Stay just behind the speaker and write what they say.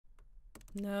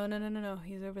No, no, no, no, no.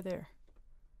 He's over there.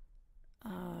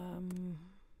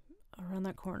 Around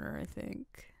that corner, I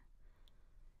think.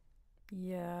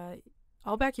 Yeah.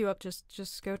 I'll back you up.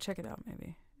 Just go check it out,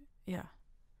 maybe. Yeah.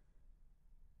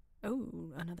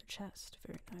 Oh, another chest.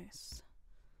 Very nice.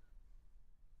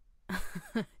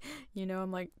 You know,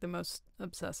 I'm like the most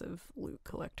obsessive loot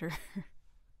collector.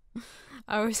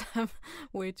 I always have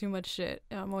way too much shit.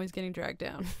 I'm always getting dragged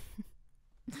down.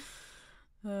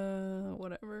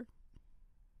 Whatever.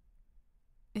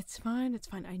 It's fine. It's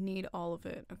fine. I need all of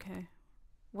it. Okay.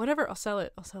 Whatever. I'll sell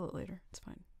it. I'll sell it later. It's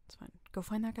fine. It's fine. Go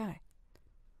find that guy.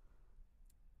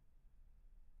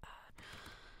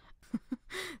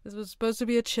 This was supposed to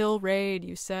be a chill raid,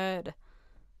 you said.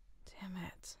 Damn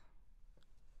it.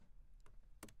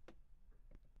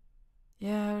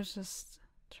 Yeah, I was just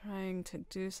trying to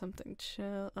do something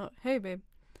chill. Oh, hey, babe.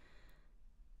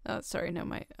 Oh, sorry. No,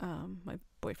 my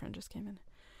boyfriend just came in.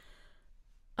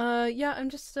 Yeah, I'm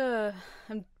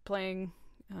playing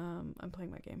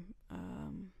my game.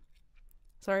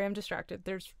 Sorry, I'm distracted.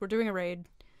 We're doing a raid.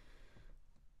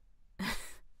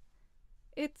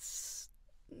 It's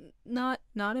not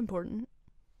important.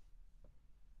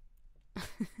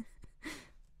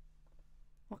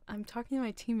 Well, I'm talking to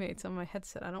my teammates on my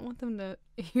headset. I don't want them to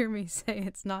hear me say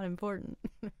it's not important.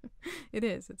 It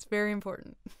is. It's very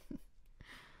important.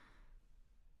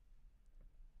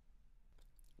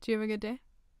 Do you have a good day?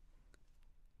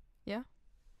 Yeah?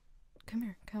 Come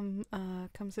here. Come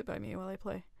sit by me while I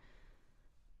play.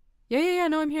 Yeah,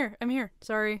 no, I'm here.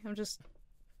 Sorry, I'm just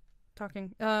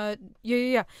talking.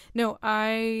 Yeah. No,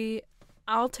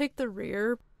 I'll take the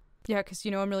rear. Yeah, 'cause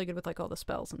I'm really good with like all the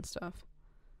spells and stuff.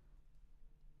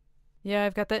 Yeah,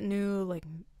 I've got that new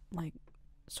like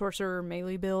sorcerer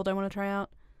melee build I want to try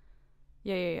out.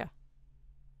 Yeah.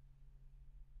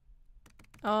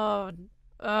 Oh,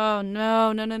 oh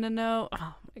no.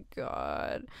 Oh my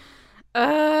god.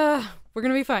 We're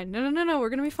gonna be fine. No. We're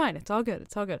gonna be fine. It's all good.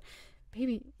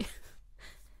 Baby,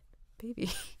 baby,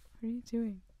 what are you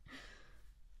doing?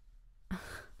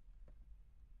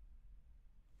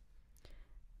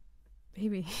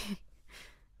 Baby,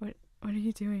 what are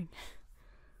you doing?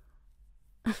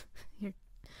 You're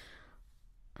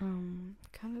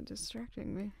kind of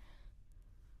distracting me.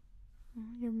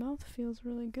 Your mouth feels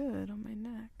really good on my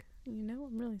neck.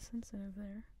 I'm really sensitive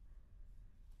there.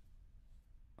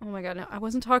 Oh my god, no, I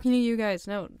wasn't talking to you guys.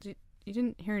 No, you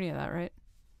didn't hear any of that, right?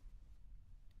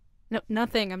 No,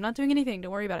 nothing. I'm not doing anything.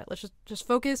 Don't worry about it. Let's just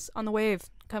focus on the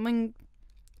wave coming.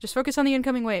 Just focus on the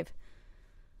incoming wave.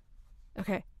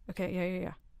 Okay.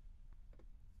 Yeah.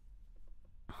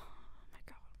 Oh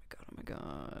my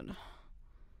god.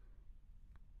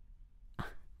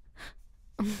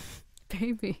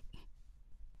 Baby.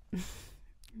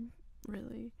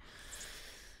 Really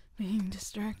being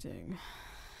distracting.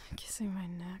 Kissing my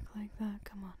neck like that.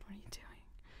 Come on, what are you doing?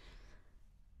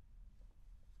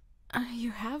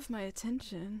 You have my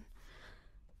attention.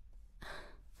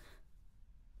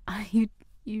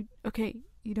 Okay,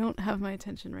 you don't have my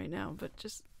attention right now, but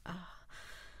just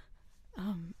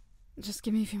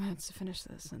give me a few minutes to finish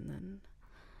this, and then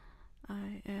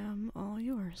I am all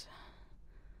yours.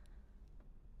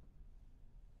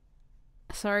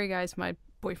 Sorry, guys, my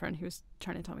boyfriend, he was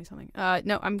trying to tell me something.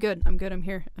 No, I'm good. I'm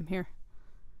here.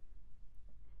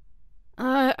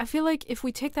 I feel like if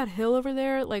we take that hill over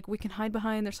there, like, we can hide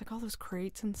behind, there's like all those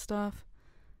crates and stuff.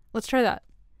 Let's try that.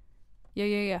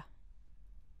 Yeah.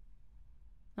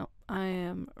 No, I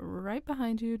am right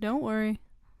behind you. Don't worry.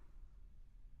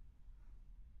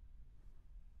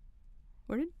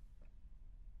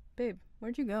 Babe,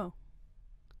 where'd you go?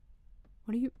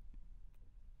 What are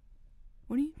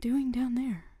you doing down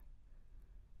there?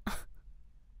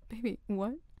 Baby,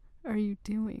 what are you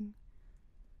doing?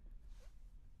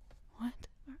 What?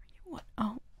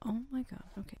 Oh my god.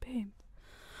 Okay, babe.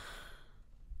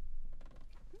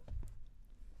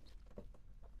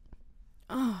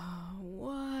 Oh,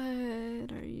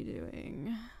 what are you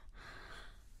doing?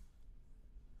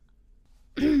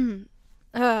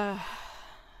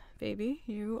 Baby,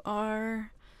 you're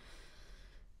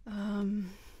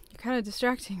kind of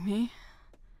distracting me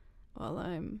while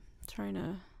I'm trying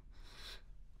to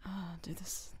do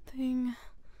this thing.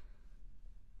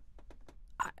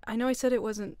 I know I said it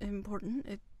wasn't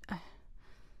important.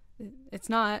 It's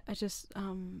not. I just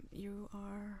you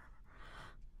are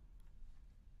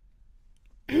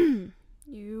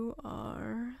you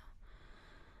are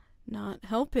not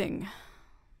helping.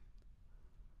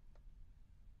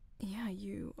 Yeah,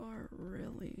 you are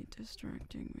really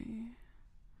distracting me.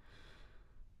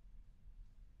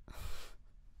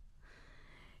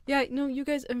 Yeah, no, you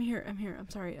guys, I'm here. I'm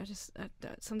sorry. I just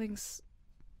something's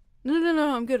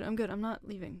No, I'm good. I'm not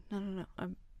leaving. No.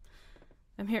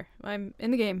 I'm here. I'm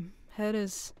in the game. Head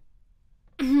is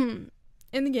in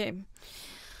the game.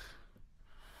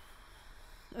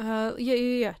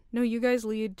 Yeah. No, you guys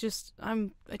lead. Just I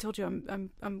told you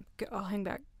I'll hang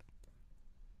back.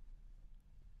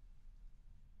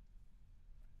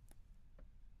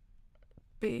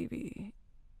 Baby,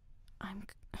 I'm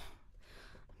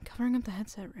covering up the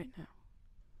headset right now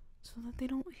so that they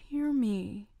don't hear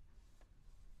me.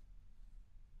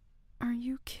 Are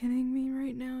you kidding me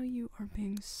right now? You are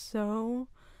being so...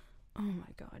 Oh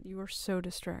my god, you are so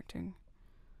distracting.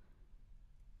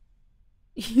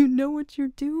 You know what you're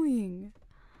doing.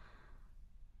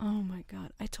 Oh my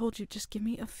god, I told you, just give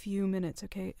me a few minutes,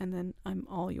 okay? And then I'm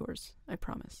all yours. I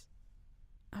promise.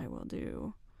 I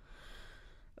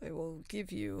will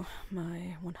give you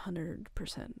my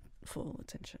 100% full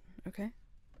attention, okay?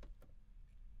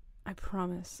 I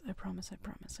promise.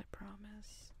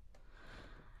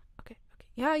 Okay.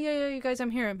 Yeah, you guys, I'm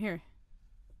here.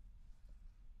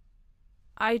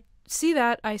 I see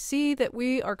that. I see that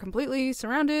we are completely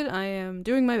surrounded. I am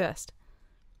doing my best.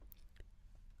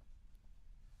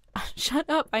 Shut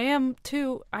up. I am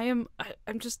too. I'm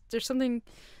just, there's something...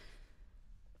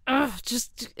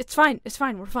 it's fine.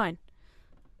 We're fine.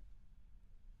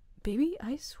 Baby,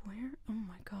 I swear, oh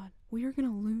my god, we are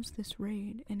gonna lose this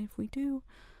raid, and if we do,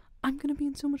 I'm gonna be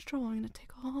in so much trouble. I'm gonna take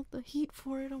all the heat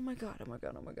for it. Oh my god.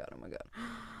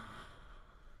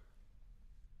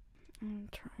 I'm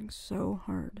trying so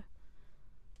hard.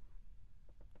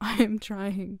 I am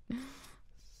trying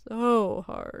so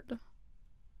hard.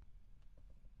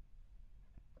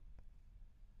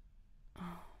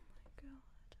 Oh my god.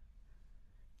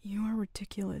 You are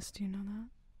ridiculous, do you know that?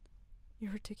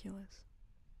 You're ridiculous.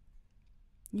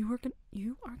 You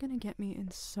are gonna get me in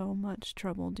so much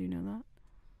trouble, do you know that?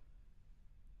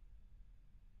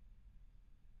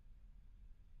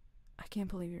 I can't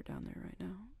believe you're down there right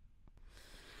now.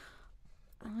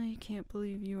 I can't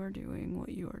believe you are doing what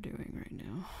you are doing right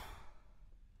now.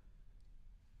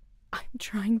 I'm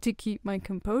trying to keep my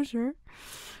composure,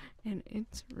 and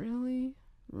it's really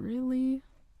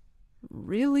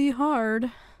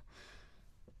hard.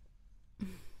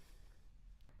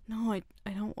 No, I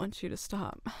don't want you to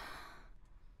stop.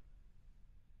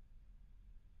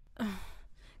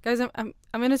 Guys, I'm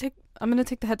gonna take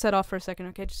the headset off for a second,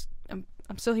 okay? Just I'm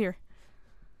still here.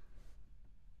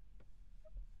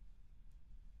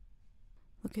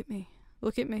 Look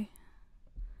at me.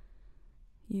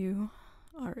 You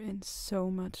are in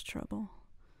so much trouble.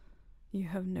 You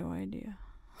have no idea.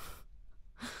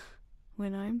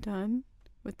 When I'm done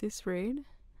with this raid,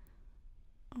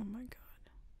 oh my god.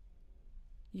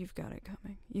 You've got it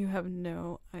coming. You have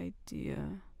no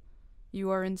idea. You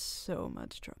are in so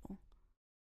much trouble.